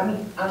double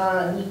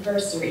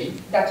anniversary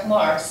that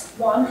marks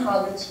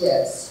 100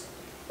 years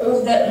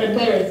of the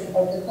rebirth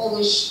of the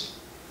Polish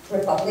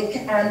Republic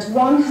and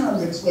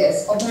 100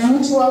 years of the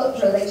mutual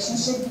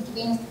relationship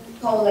between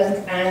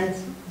Poland and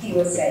the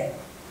USA.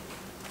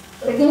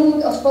 The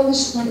beginning of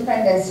Polish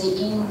independence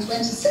in the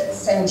 20th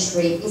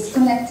century is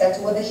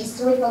connected with a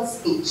historical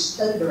speech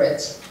delivered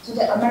to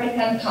the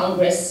American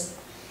Congress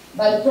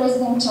by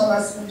President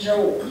Thomas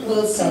Woodrow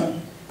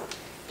Wilson.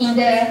 In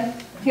the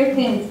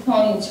 13th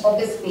point of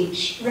the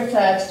speech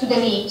referred to the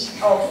need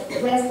of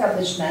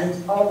re-establishment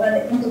of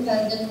an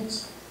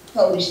independent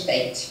Polish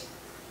state.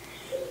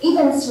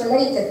 Events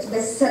related to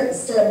the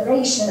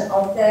celebration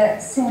of the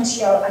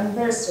centennial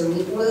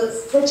anniversary will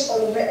stretch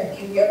over a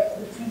period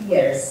of 3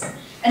 years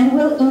and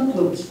will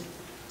include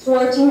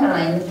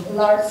 49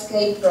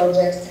 large-scale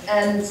projects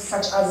and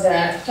such as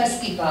a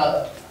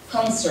festival,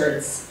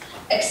 concerts,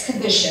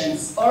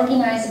 exhibitions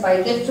organized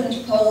by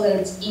different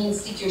Poland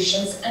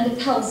institutions and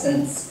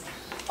thousands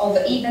of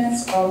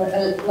events on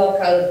a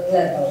local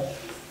level.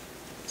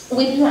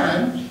 We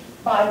plan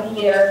by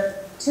the year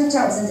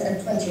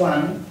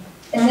 2021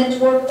 a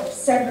network of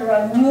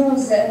several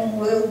museums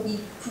will be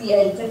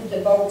created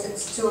devoted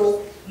to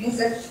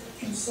Józef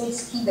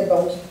Piłsudski,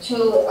 devoted to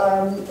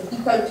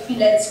Witold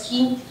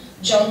Pilecki,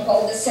 John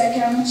Paul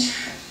II,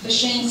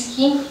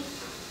 Wyszyński,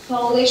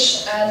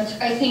 Polish and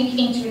I think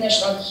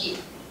international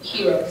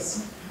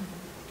heroes.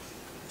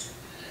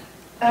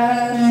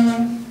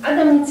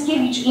 Adam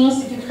Mickiewicz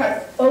Institute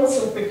has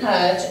also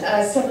prepared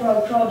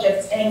several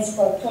projects aimed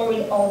for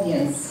foreign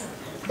audience.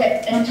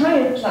 The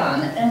entire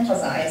plan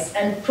emphasizes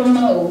and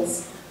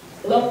promotes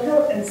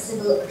local and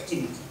civil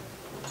activity.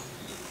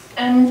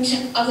 And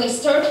as I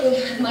start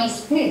with my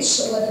speech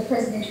with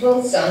President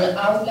Wilson,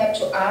 I would like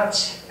to add,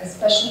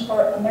 especially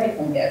for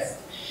American guests,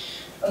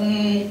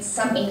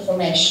 some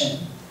information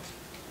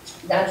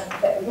that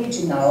the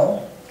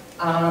original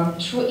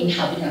true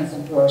inhabitants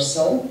of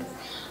Warsaw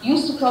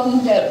used to call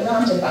in the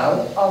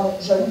roundabout of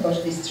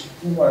Żoliborz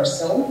district in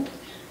Warsaw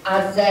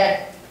as the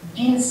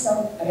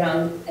Wilson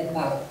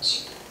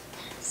roundabout.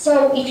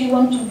 So if you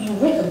want to be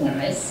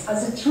recognized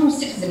as a true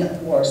citizen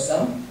of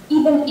Warsaw,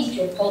 even if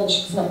your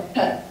Polish is not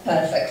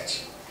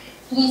perfect,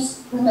 please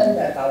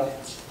remember about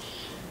it.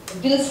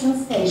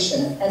 Wilson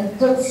Station and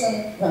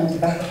Wilson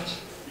roundabout.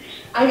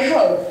 I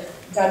hope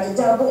that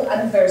the double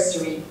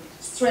anniversary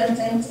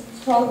strengthened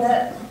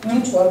further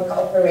mutual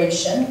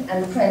cooperation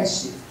and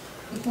friendship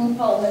between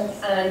Poland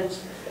and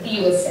the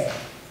USA.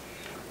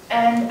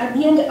 And at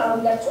the end, I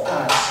would like to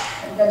add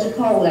that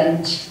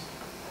Poland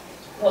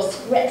was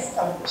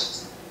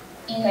re-established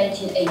in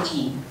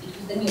 1918. It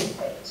was the new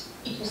state.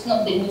 It was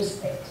not the new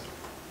state.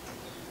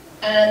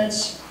 And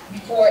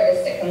before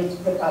the Second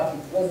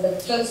Republic was the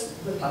First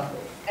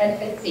Republic. And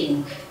I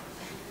think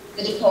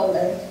that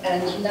Poland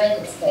and the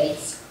United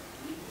States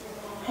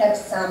have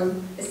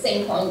the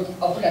same point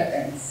of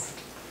reference.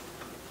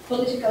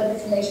 Political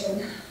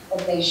definition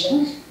of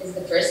nation is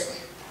the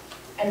first,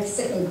 and the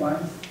second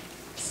one,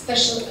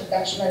 special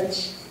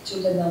attachment to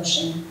the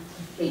notion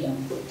of freedom.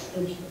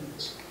 Thank you very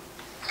much.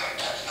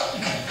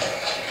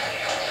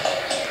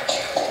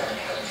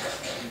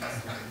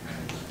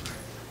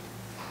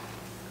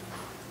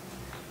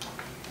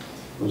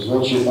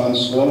 Pozwólcie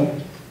Państwo,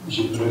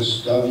 że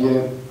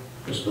przedstawię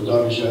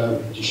gospodarza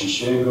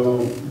dzisiejszego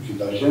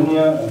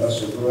wydarzenia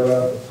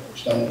ambasadora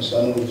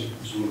Stanów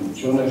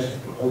Zjednoczonych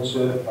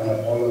pana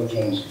Paula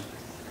Jonesa.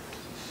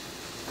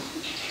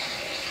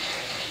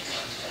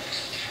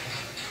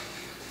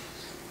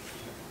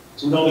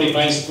 Dzień dobry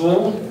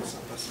Państwu,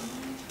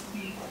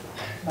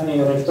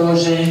 Panie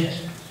Rektorze,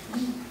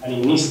 Pani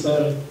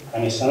Minister,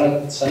 Pani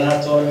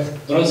Senator,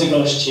 drodzy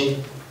goście.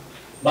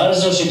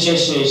 Bardzo się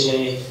cieszę, że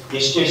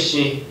jesteście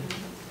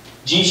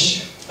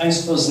dziś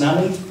Państwo z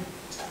nami.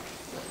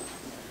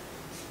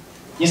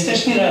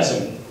 Jesteśmy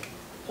razem,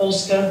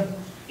 Polska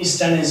i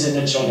Stany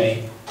Zjednoczone,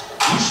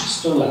 już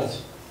 100 lat.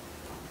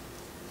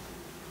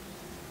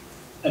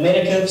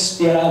 Ameryka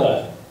wspierała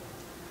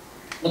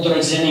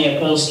odrodzenie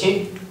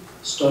Polski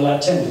 100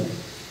 lat temu.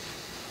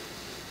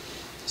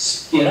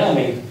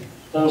 Wspieramy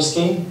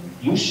Polskę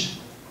już,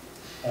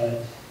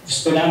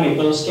 wspieramy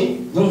Polskę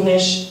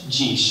również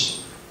dziś.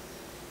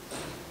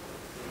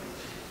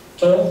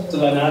 To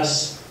dla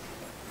nas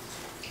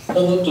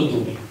powód do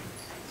dumy.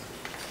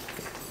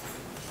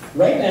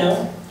 Right now,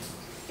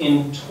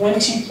 in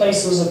 20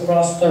 places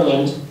across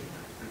Poland,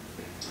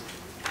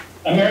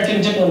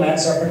 American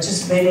diplomats are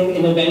participating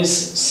in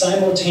events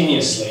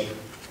simultaneously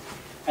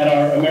at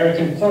our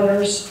American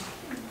corners,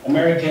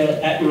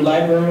 America at your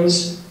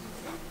libraries,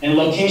 and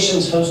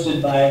locations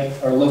hosted by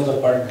our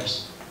local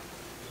partners.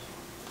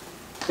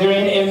 They're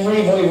in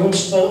every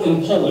województwo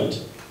in Poland,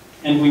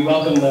 and we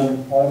welcome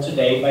them all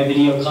today by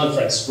video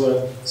conference.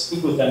 We'll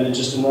speak with them in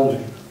just a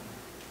moment.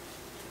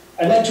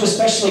 I'd like to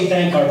especially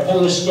thank our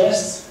Polish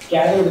guests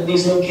gathered at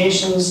these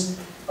locations,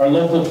 our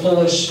local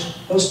Polish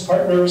host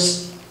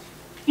partners,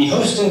 the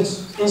host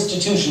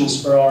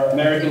institutions for our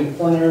American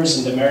Corners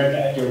and America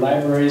at Your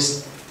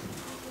Libraries,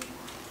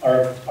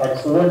 our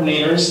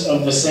coordinators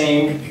of the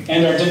same,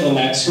 and our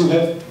diplomats who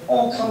have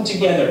all come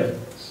together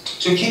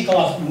to kick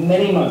off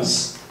many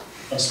months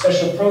of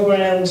special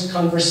programs,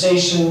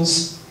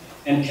 conversations,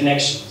 and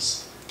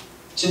connections.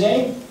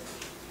 Today,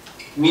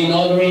 we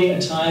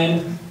inaugurate a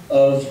time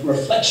of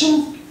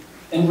reflection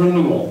and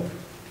renewal.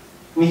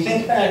 We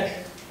think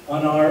back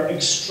on our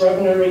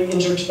extraordinary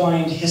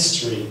intertwined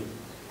history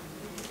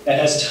that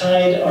has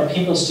tied our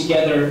peoples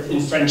together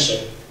in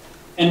friendship.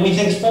 And we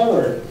think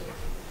forward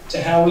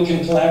to how we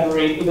can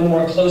collaborate even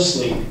more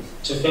closely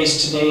to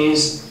face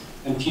today's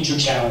and future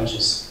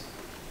challenges.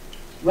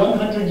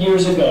 100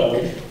 years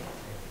ago,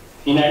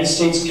 the United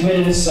States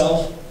committed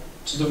itself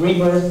to the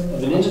rebirth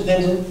of an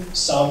independent,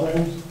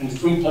 sovereign, and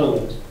free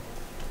Poland.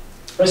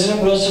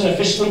 President Wilson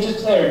officially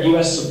declared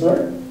U.S.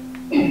 support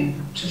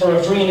for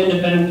a free and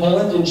independent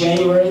Poland in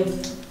January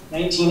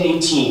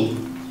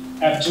 1918,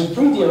 after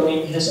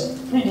previewing his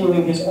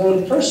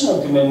own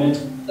personal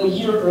commitment a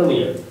year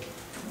earlier.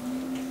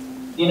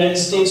 The United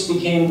States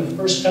became the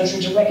first country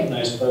to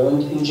recognize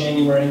Poland in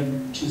January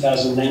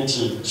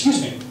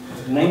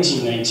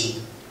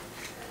 1919.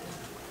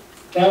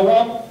 Now,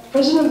 while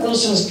President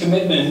Wilson's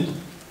commitment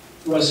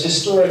was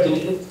historic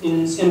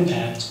in its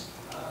impact,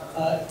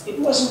 it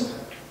wasn't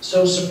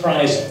so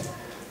surprising.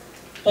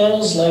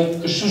 Poles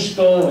like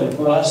Kosciuszko and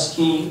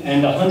Pulaski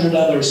and 100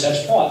 others had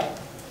fought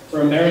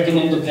for American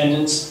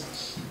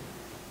independence,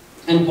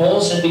 and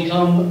Poles had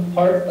become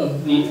part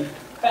of the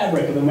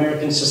fabric of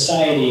American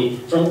society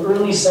from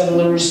early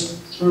settlers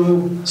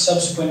through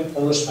subsequent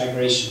Polish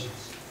migration.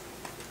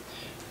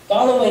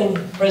 Following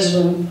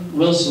President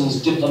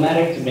Wilson's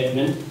diplomatic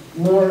commitment,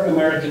 more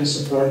American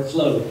support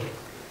flowed.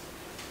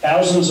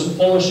 Thousands of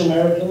Polish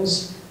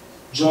Americans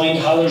joined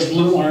Haller's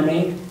Blue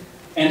Army,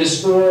 and a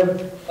score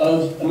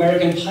of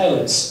American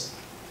pilots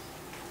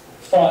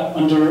fought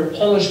under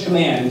Polish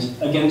command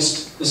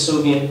against the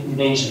Soviet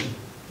invasion.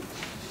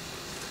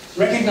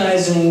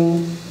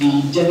 Recognizing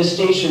the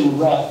devastation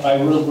wrought by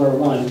World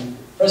War I,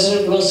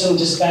 President Wilson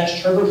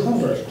dispatched Herbert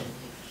Hoover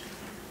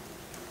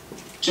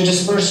to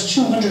disperse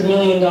 $200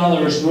 million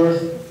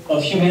worth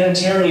of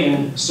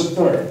humanitarian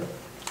support.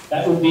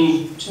 That would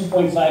be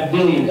 $2.5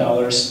 billion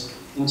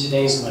in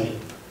today's money.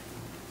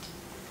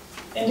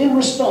 And in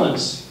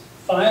response,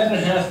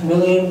 5.5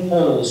 million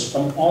Poles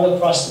from all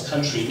across the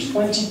country,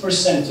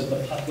 20% of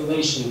the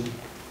population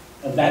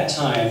of that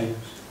time,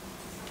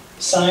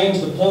 signed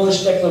the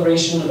Polish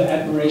Declaration of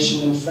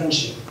Admiration and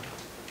Friendship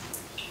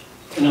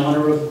in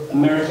honor of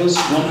America's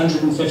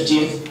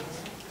 150th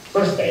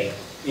birthday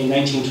in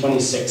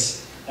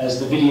 1926, as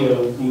the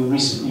video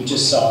you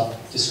just saw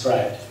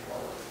described.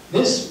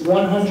 This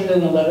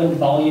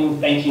 111-volume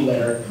thank you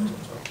letter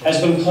has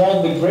been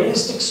called the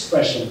greatest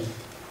expression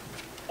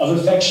of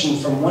affection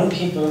from one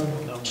people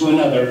to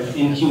another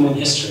in human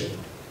history.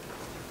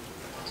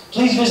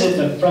 Please visit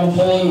the From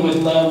Poland with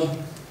Love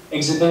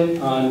exhibit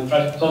on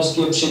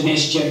Krakowskie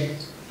Przedmieście,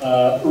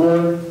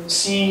 or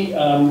see,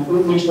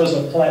 which was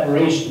a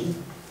collaboration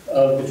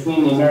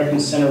between the American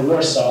Center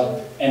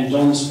Warsaw and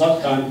Dom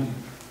Spotkań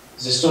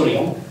z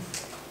Historią.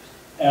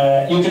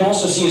 You can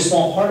also see a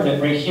small part of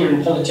it right here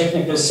in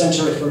Polytechnica's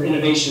Center for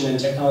Innovation and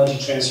Technology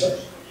Transfer,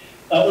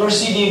 or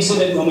see the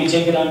exhibit when we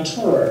take it on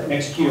tour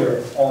next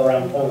year all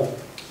around Poland.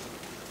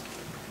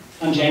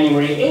 On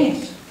January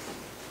 8th,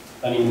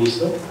 Pani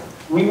Minister,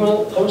 we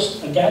will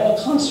host a gala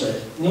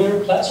concert near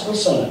Plac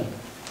Wilsona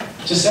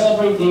to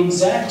celebrate the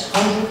exact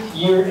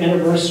 100-year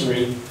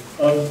anniversary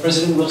of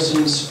President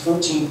Wilson's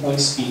 14-point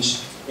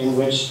speech, in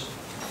which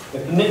the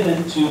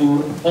commitment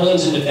to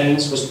Poland's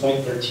independence was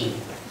point 13.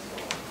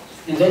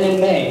 And then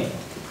in May,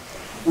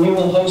 we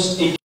will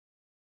host a